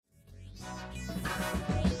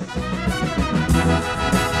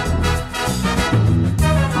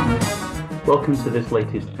Welcome to this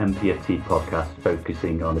latest MPFT podcast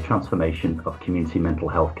focusing on the transformation of community mental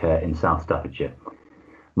health care in South Staffordshire.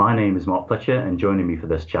 My name is Mark Fletcher, and joining me for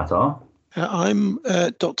this chat are... I'm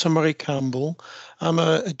Dr. Murray Campbell. I'm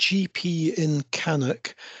a GP in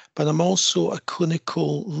Cannock, but I'm also a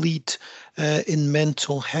clinical lead in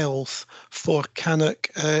mental health for Cannock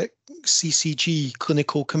CCG,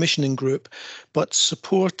 Clinical Commissioning Group, but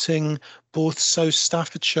supporting both South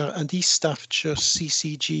Staffordshire and East Staffordshire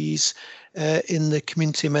CCGs in the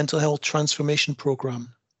Community Mental Health Transformation Programme.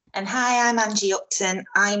 And hi, I'm Angie Upton.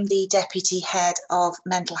 I'm the Deputy Head of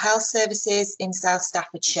Mental Health Services in South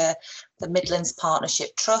Staffordshire, the Midlands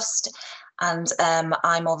Partnership Trust. And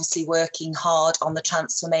I'm obviously working hard on the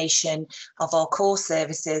transformation of our core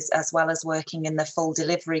services, as well as working in the full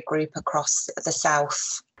delivery group across the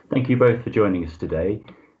South. Thank you both for joining us today.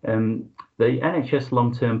 The NHS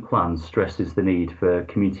long-term plan stresses the need for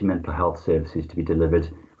community mental health services to be delivered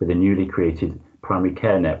with the newly created primary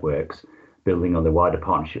care networks, building on the wider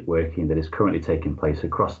partnership working that is currently taking place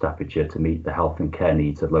across Staffordshire to meet the health and care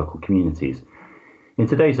needs of local communities. In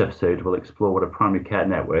today's episode, we'll explore what a primary care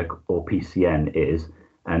network, or PCN, is,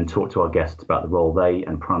 and talk to our guests about the role they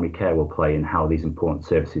and primary care will play in how these important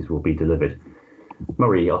services will be delivered.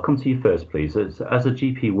 Murray, I'll come to you first, please. As a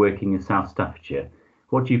GP working in South Staffordshire,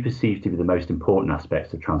 what do you perceive to be the most important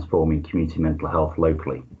aspects of transforming community mental health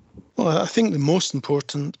locally? Well, I think the most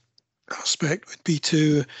important aspect would be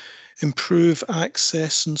to improve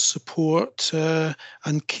access and support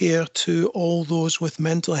and care to all those with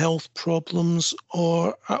mental health problems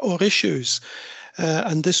or issues.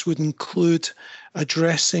 And this would include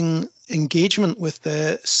addressing engagement with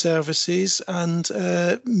the services and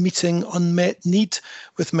meeting unmet need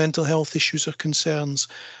with mental health issues or concerns.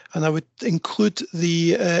 And I would include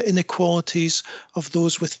the inequalities of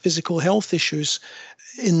those with physical health issues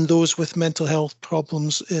in those with mental health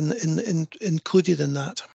problems included in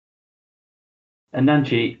that. And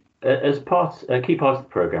Angie, a key part of the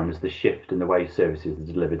programme is the shift in the way services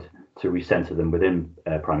are delivered to recentre them within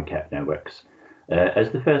primary care networks.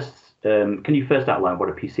 Can you first outline what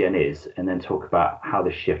a PCN is and then talk about how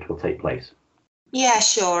this shift will take place? Yeah,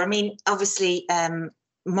 sure. I mean, obviously,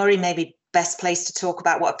 Murray may be best placed to talk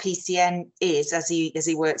about what a PCN is as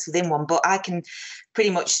he works within one, but I can pretty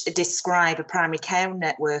much describe a primary care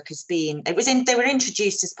network as being, they were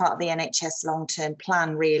introduced as part of the NHS long-term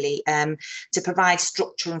plan, really, to provide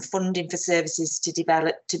structure and funding for services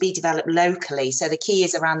to be developed locally. So the key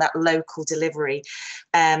is around that local delivery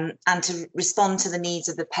and to respond to the needs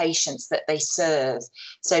of the patients that they serve.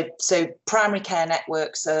 So primary care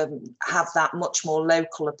networks have that much more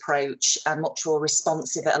local approach and much more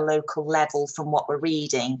responsive at a local level from what we're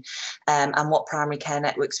reading, and what primary care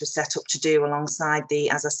networks were set up to do alongside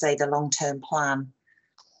the long-term plan.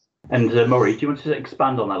 And Murray, do you want to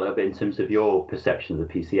expand on that a little bit in terms of your perception of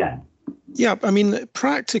the PCN? Yeah, I mean,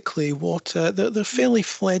 practically they're fairly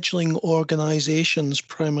fledgling organisations,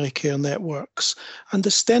 primary care networks, and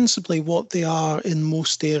ostensibly what they are in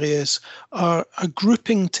most areas are a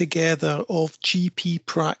grouping together of GP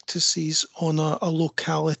practices on a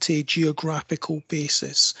locality geographical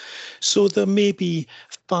basis. So there may be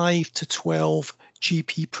 5 to 12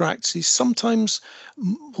 GP practices, sometimes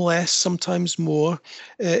less, sometimes more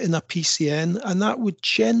in a PCN, and that would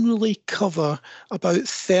generally cover about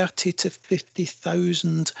 30 to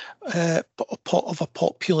 50,000 of a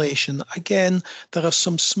population. Again, there are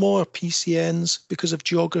some smaller PCNs because of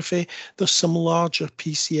geography, there's some larger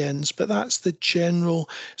PCNs, but that's the general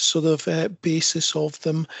sort of basis of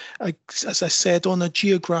them. As I said, on a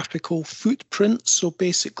geographical footprint, so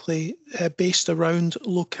basically based around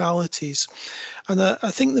localities. And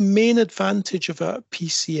I think the main advantage of a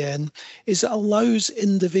PCN is it allows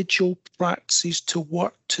individual practices to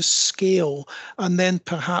work to scale and then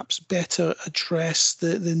perhaps better address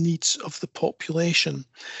the needs of the population.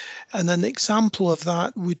 And an example of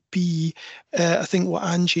that would be, I think what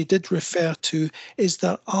Angie did refer to, is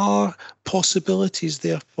there are possibilities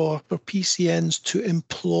therefore for PCNs to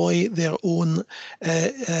employ their own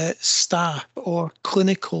staff or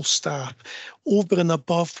clinical staff over and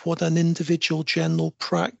above what an individual general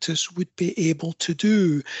practice would be able to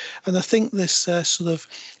do. And I think this sort of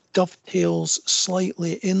dovetails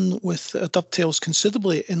considerably in with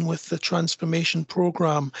the transformation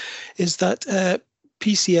programme, is that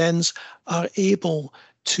PCNs are able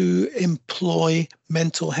to employ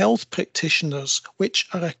mental health practitioners, which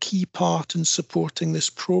are a key part in supporting this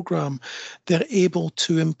programme. They're able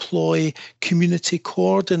to employ community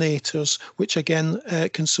coordinators, which again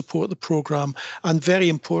can support the programme, and very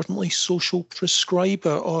importantly, social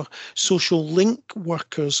prescriber or social link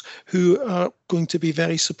workers who are going to be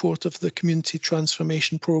very supportive of the community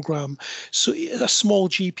transformation programme. So a small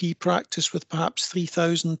GP practice with perhaps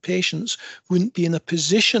 3,000 patients wouldn't be in a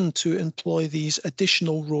position to employ these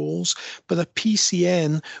additional roles, but a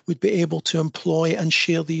PCN would be able to employ and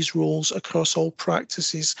share these roles across all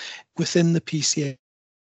practices within the PCN.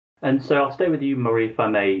 And so I'll stay with you, Murray, if I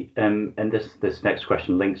may, and this next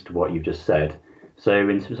question links to what you've just said. So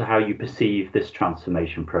in terms of how you perceive this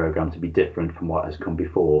transformation programme to be different from what has come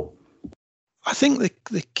before? I think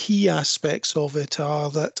the key aspects of it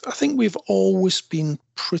are that I think we've always been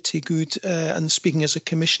pretty good, and speaking as a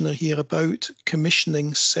commissioner here, about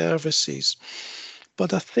commissioning services.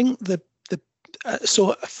 But I think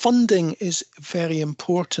so funding is very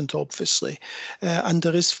important, obviously, and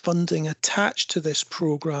there is funding attached to this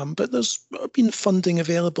programme, but there's been funding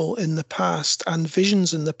available in the past and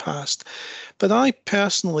visions in the past. But I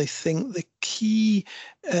personally think the key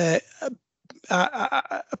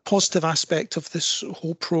a positive aspect of this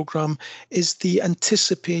whole programme is the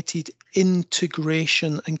anticipated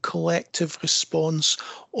integration and collective response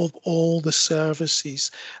of all the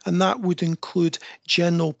services. And that would include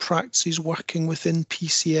general practices working within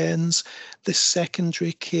PCNs, the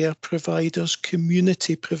secondary care providers,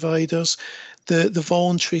 community providers, the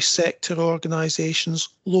voluntary sector organisations,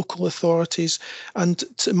 local authorities. And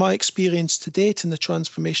to my experience to date in the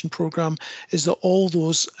transformation programme is that all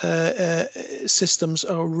those systems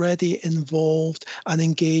are already involved and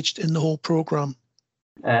engaged in the whole programme.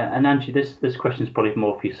 And Angie, this question is probably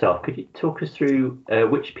more for yourself. Could you talk us through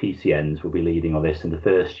which PCNs will be leading on this in the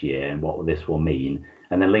first year and what this will mean?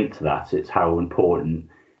 And then linked to that, it's how important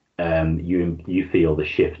you feel the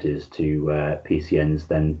shift is to PCNs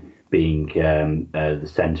then being the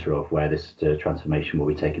centre of where this transformation will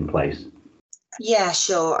be taking place. Yeah,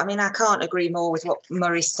 sure. I mean, I can't agree more with what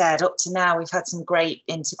Murray said. Up to now, we've had some great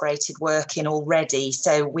integrated work in already.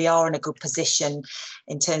 So we are in a good position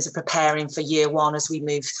in terms of preparing for year one as we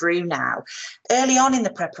move through now. Early on in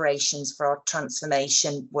the preparations for our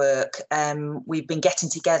transformation work, we've been getting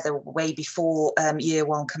together way before year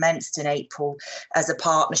one commenced in April as a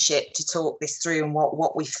partnership to talk this through and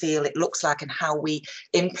what we feel it looks like and how we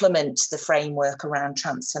implement the framework around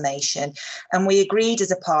transformation. And we agreed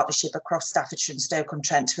as a partnership across Staffordshire and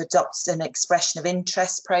Stoke-on-Trent to adopt an expression of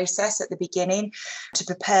interest process at the beginning to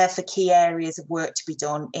prepare for key areas of work to be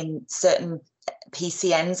done in certain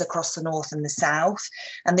PCNs across the north and the south,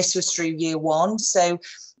 and this was through year one. So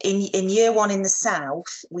in year one in the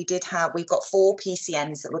south, we've got 4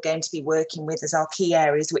 PCNs that we're going to be working with as our key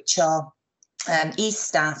areas, which are East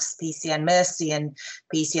Staffs, PCN Mersey and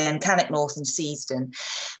PCN Cannock North and Seasden.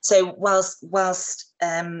 So whilst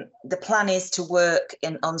the plan is to work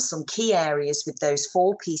on some key areas with those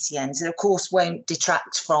 4 PCNs, it of course won't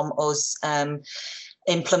detract from us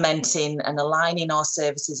implementing and aligning our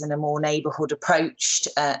services in a more neighbourhood approach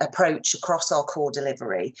across our core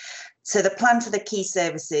delivery. So the plan for the key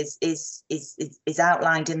services is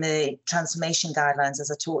outlined in the transformation guidelines, as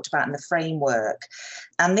I talked about in the framework.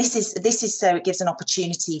 And this is so it gives an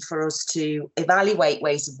opportunity for us to evaluate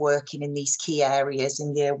ways of working in these key areas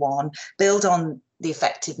in year one, build on the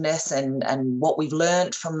effectiveness and what we've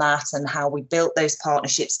learned from that and how we built those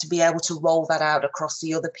partnerships to be able to roll that out across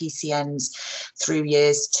the other PCNs through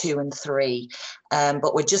years 2 and 3.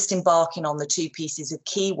 But we're just embarking on the 2 pieces of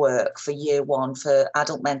key work for year one for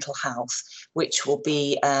adult mental health, which will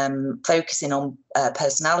be focusing on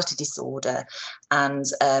personality disorder and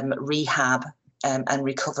rehab and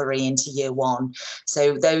recovery into year one.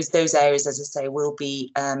 So those areas, as I say, will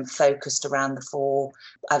be focused around the 4,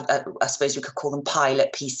 I suppose we could call them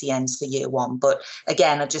pilot PCNs for year one. But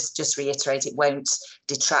again, I just reiterate, it won't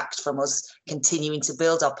detract from us continuing to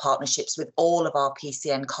build our partnerships with all of our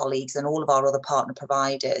PCN colleagues and all of our other partner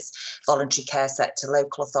providers, voluntary care sector,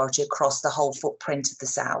 local authority across the whole footprint of the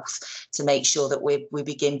South, to make sure that we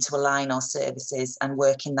begin to align our services and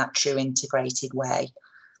work in that true integrated way.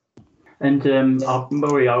 And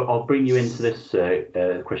Murray, I'll bring you into this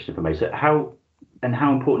question for me. So how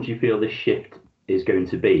important do you feel this shift is going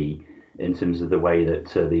to be in terms of the way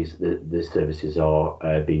that these services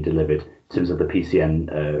are being delivered, in terms of the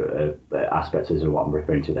PCN aspects, is what I'm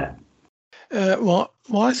referring to there? Well,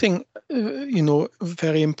 I think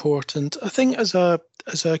very important. I think as a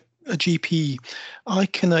GP, I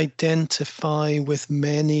can identify with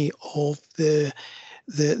many of the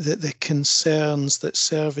concerns that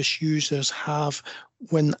service users have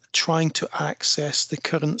when trying to access the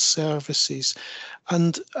current services.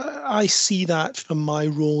 And I see that from my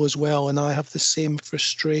role as well, and I have the same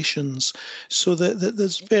frustrations. So that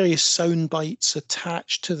there's various sound bites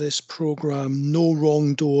attached to this program: no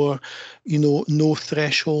wrong door, no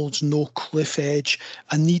thresholds, no cliff edge,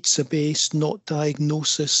 a needs-based, not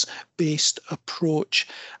diagnosis-based approach.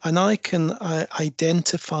 And I can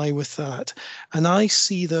identify with that. And I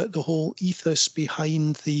see that the whole ethos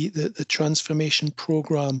behind the transformation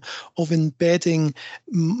program of embedding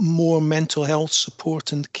more mental health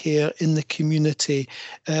support and care in the community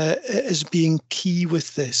as being key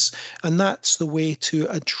with this. And that's the way to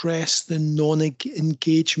address the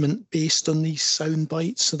non-engagement based on these sound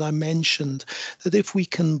bites that I mentioned, that if we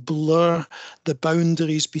can blur the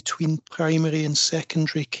boundaries between primary and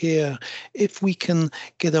secondary care, if we can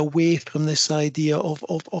get away from this idea of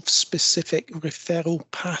specific referral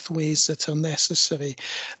pathways that are necessary,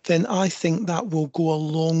 then I think that will go a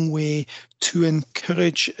long way to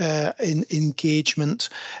encourage engagement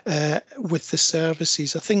with the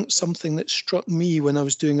services. I think something that struck me when I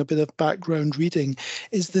was doing a bit of background reading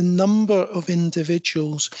is the number of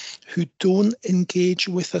individuals who don't engage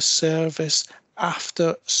with a service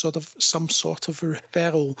after some sort of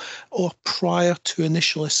referral, or prior to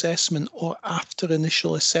initial assessment, or after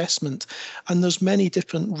initial assessment. And there's many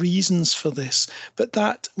different reasons for this. But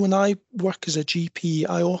that, when I work as a GP,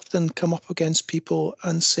 I often come up against people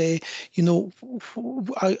and say,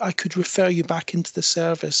 I could refer you back into the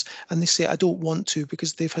service, and they say, I don't want to,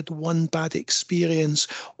 because they've had one bad experience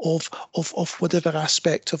of whatever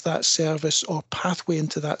aspect of that service or pathway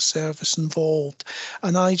into that service involved.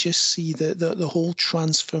 And I just see the whole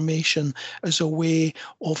transformation as a way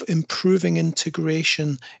of improving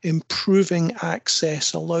integration, improving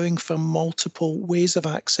access, allowing for multiple ways of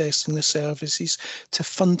accessing the services to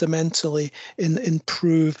fundamentally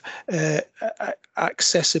improve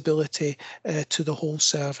accessibility to the whole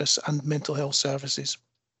service and mental health services.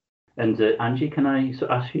 And Angie, can I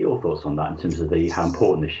ask you your thoughts on that in terms of how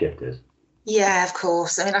important this shift is? Yeah, of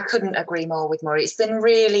course. I mean, I couldn't agree more with Murray. It's been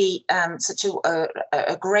really such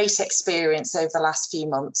a great experience over the last few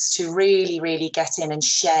months to really get in and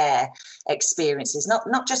share experiences,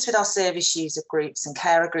 not just with our service user groups and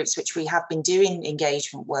carer groups, which we have been doing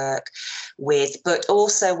engagement work with, but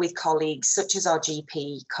also with colleagues such as our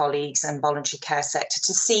GP colleagues and voluntary care sector,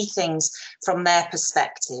 to see things from their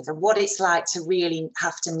perspective and what it's like to really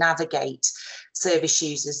have to navigate service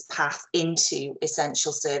users' path into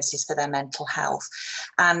essential services for their mental health,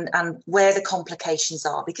 and where the complications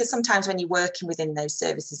are, because sometimes when you're working within those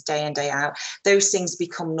services day in, day out, those things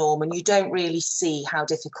become norm and you don't really see how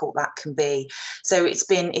difficult that can be. So it's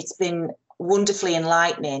been wonderfully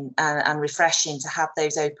enlightening and refreshing to have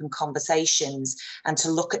those open conversations and to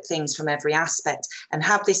look at things from every aspect and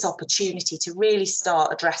have this opportunity to really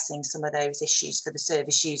start addressing some of those issues for the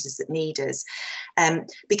service users that need us.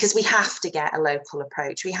 Because we have to get a local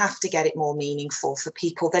approach. We have to get it more meaningful for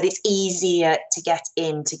people, that it's easier to get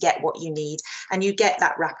in, to get what you need. And you get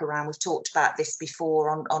that wraparound. We've talked about this before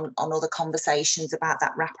on other conversations about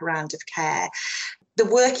that wraparound of care. The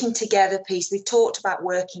working together piece, we've talked about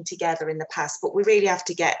working together in the past, but we really have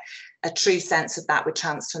to get a true sense of that with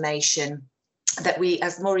transformation. That we,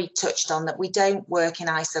 as Murray touched on, that we don't work in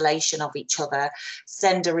isolation of each other,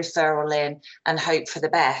 send a referral in and hope for the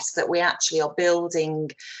best, that we actually are building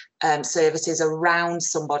services around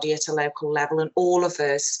somebody at a local level, and all of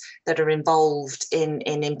us that are involved in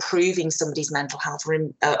improving somebody's mental health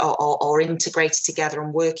or integrated together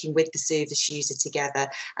and working with the service user together,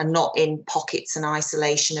 and not in pockets and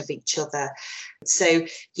isolation of each other. So,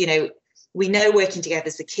 we know working together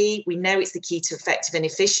is the key. We know it's the key to effective and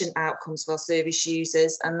efficient outcomes for our service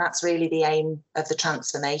users, and that's really the aim of the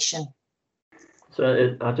transformation.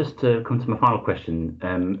 So I'll just come to my final question,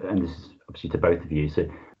 and this is obviously to both of you. So,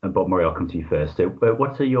 Bob Murray, I'll come to you first. So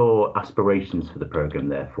what are your aspirations for the programme,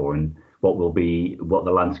 therefore, and what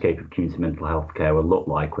the landscape of community mental health care will look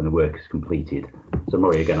like when the work is completed? So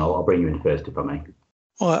Murray, again, I'll bring you in first, if I may.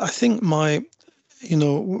 Well, I think my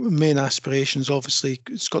main aspirations, obviously,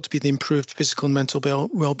 it's got to be the improved physical and mental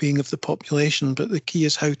well-being of the population, but the key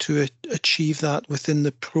is how to achieve that within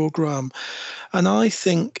the programme. And I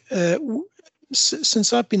think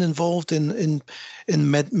since I've been involved in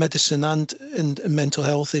medicine and in mental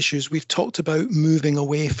health issues, we've talked about moving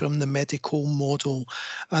away from the medical model,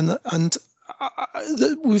 and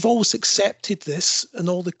we've always accepted this, and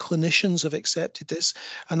all the clinicians have accepted this,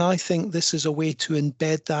 and I think this is a way to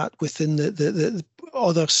embed that within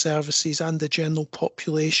other services and the general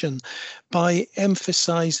population by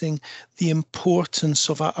emphasising the importance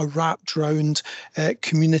of a wrapped round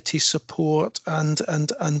community support and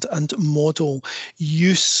model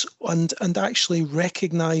use, and actually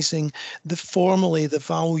recognising formally the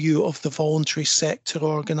value of the voluntary sector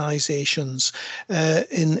organisations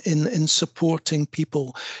in supporting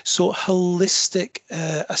people. So holistic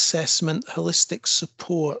assessment, holistic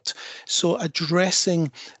support. So addressing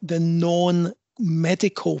the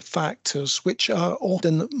non-medical factors, which are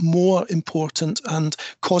often more important and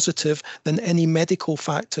causative than any medical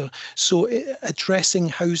factor. So addressing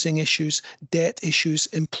housing issues, debt issues,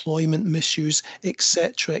 employment misuse,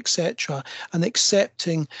 etc., and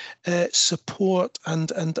accepting support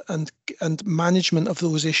and management of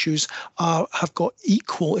those issues have got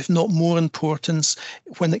equal, if not more, importance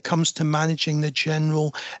when it comes to managing the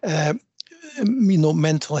general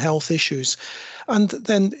mental health issues. And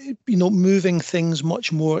then, moving things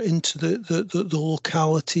much more into the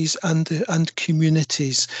localities and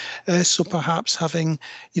communities. So perhaps having,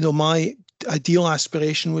 my ideal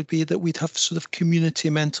aspiration would be that we'd have sort of community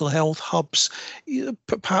mental health hubs,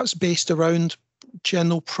 perhaps based around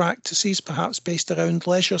general practices, perhaps based around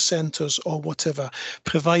leisure centres or whatever,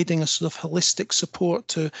 providing a sort of holistic support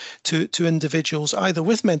to individuals either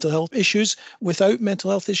with mental health issues, without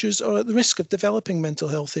mental health issues, or at the risk of developing mental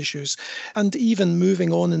health issues. And even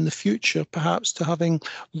moving on in the future, perhaps to having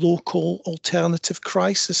local alternative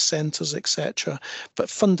crisis centres, etc. But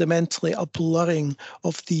fundamentally a blurring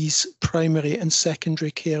of these primary and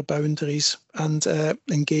secondary care boundaries and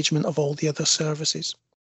engagement of all the other services.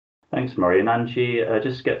 Thanks, Murray. And Angie,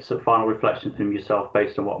 just get some final reflection from yourself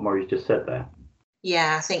based on what Murray's just said there.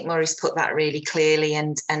 Yeah, I think Murray's put that really clearly,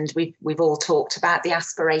 and we've all talked about the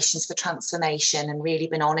aspirations for transformation and really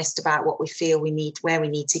been honest about what we feel we need, where we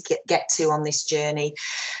need to get to on this journey.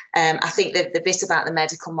 I think that the bit about the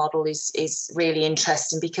medical model is really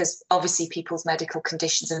interesting, because obviously people's medical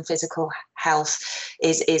conditions and physical health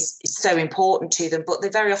is so important to them, but they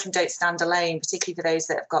very often don't stand alone, particularly for those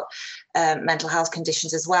that have got mental health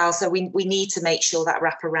conditions as well. So we need to make sure that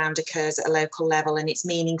wraparound occurs at a local level and it's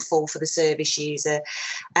meaningful for the service user,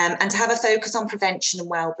 and to have a focus on prevention and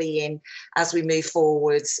well-being as we move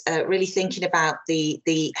forwards, really thinking about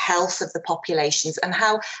the health of the populations and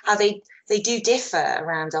how they do differ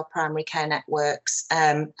around our primary care networks,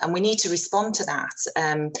 and we need to respond to that,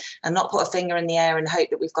 and not put a finger in the air and hope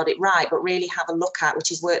that we've got it right, but really have a look at,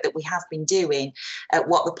 which is work that we have been doing, at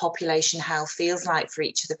what the population health feels like for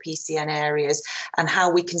each of the PCN areas, and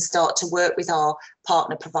how we can start to work with our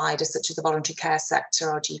partner providers such as the voluntary care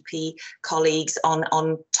sector, our GP colleagues,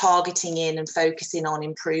 on targeting in and focusing on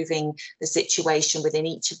improving the situation within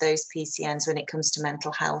each of those PCNs when it comes to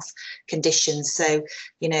mental health conditions. So,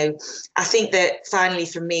 I think that finally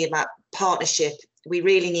for me about partnership, we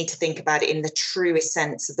really need to think about it in the truest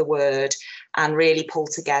sense of the word and really pull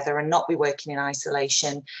together and not be working in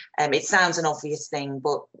isolation. It sounds an obvious thing,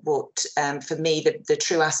 but for me, the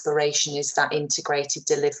true aspiration is that integrated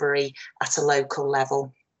delivery at a local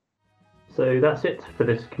level. So that's it for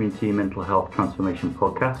this Community Mental Health Transformation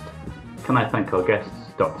podcast. Can I thank our guests,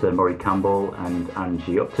 Dr. Murray Campbell and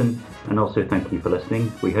Angie Upton, and also thank you for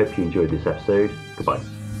listening. We hope you enjoyed this episode. Goodbye.